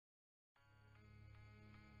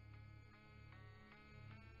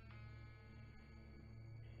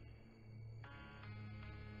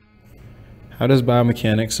How does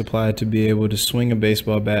biomechanics apply to be able to swing a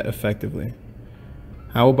baseball bat effectively?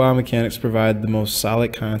 How will biomechanics provide the most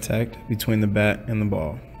solid contact between the bat and the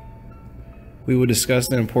ball? We will discuss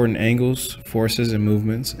the important angles, forces, and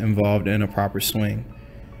movements involved in a proper swing.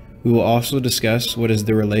 We will also discuss what is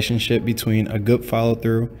the relationship between a good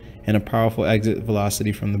follow-through and a powerful exit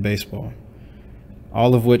velocity from the baseball,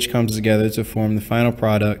 all of which comes together to form the final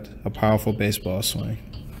product, a powerful baseball swing.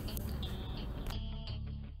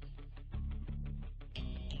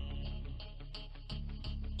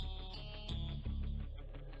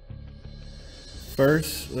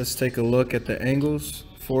 First, let's take a look at the angles,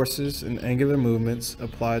 forces, and angular movements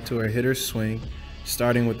applied to a hitter's swing,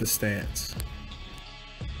 starting with the stance.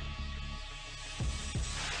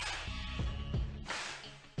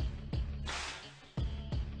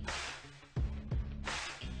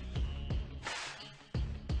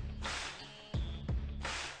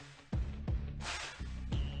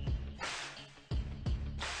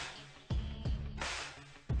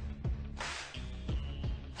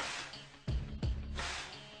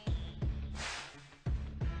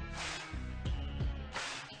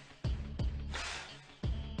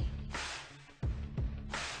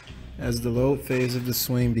 As the load phase of the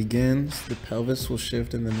swing begins, the pelvis will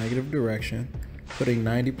shift in the negative direction, putting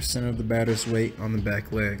 90% of the batter's weight on the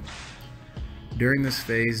back leg. During this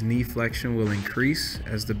phase, knee flexion will increase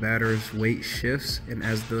as the batter's weight shifts and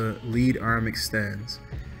as the lead arm extends.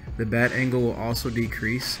 The bat angle will also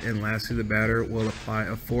decrease, and lastly the batter will apply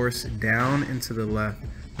a force down and to the left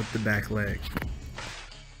with the back leg.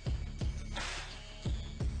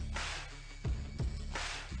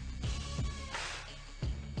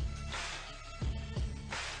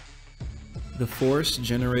 The force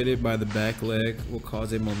generated by the back leg will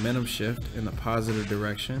cause a momentum shift in the positive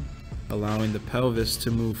direction, allowing the pelvis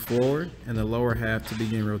to move forward and the lower half to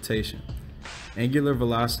begin rotation. Angular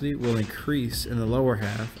velocity will increase in the lower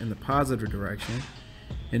half in the positive direction,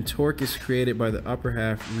 and torque is created by the upper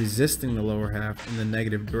half resisting the lower half in the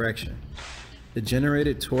negative direction. The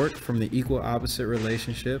generated torque from the equal opposite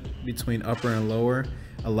relationship between upper and lower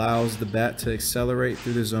allows the bat to accelerate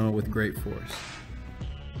through the zone with great force.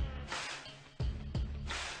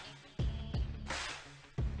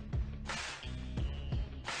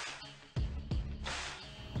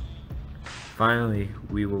 Finally,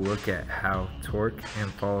 we will look at how torque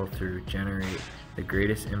and follow-through generate the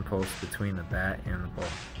greatest impulse between the bat and the ball.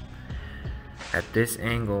 At this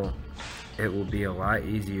angle, it will be a lot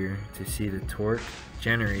easier to see the torque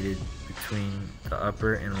generated between the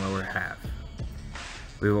upper and lower half.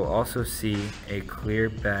 We will also see a clear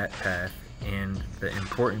bat path and the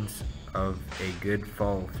importance of a good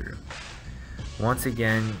follow-through. Once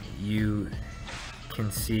again, you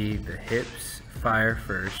can see the hips fire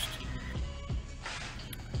first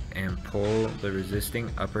and pull the resisting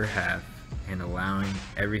upper half and allowing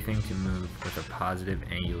everything to move with a positive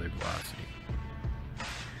angular velocity.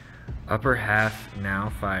 Upper half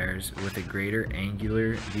now fires with a greater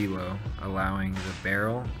angular velo, allowing the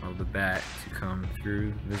barrel of the bat to come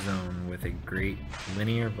through the zone with a great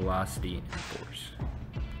linear velocity and force.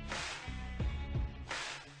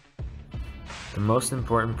 The most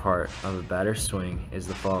important part of a batter's swing is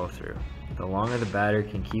the follow-through. The longer the batter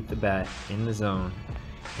can keep the bat in the zone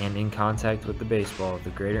and in contact with the baseball, the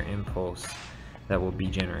greater impulse that will be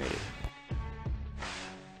generated.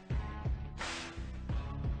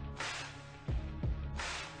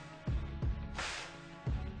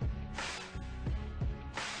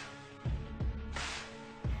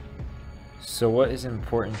 So what is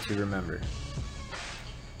important to remember?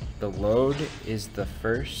 The load is the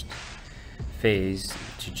first phase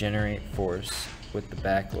to generate force with the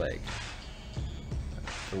back leg.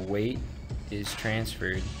 The weight is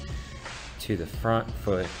transferred to the front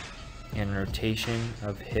foot and rotation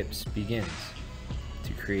of hips begins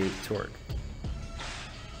to create torque.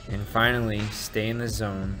 And finally, stay in the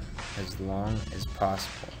zone as long as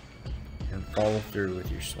possible and follow through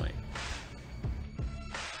with your swing.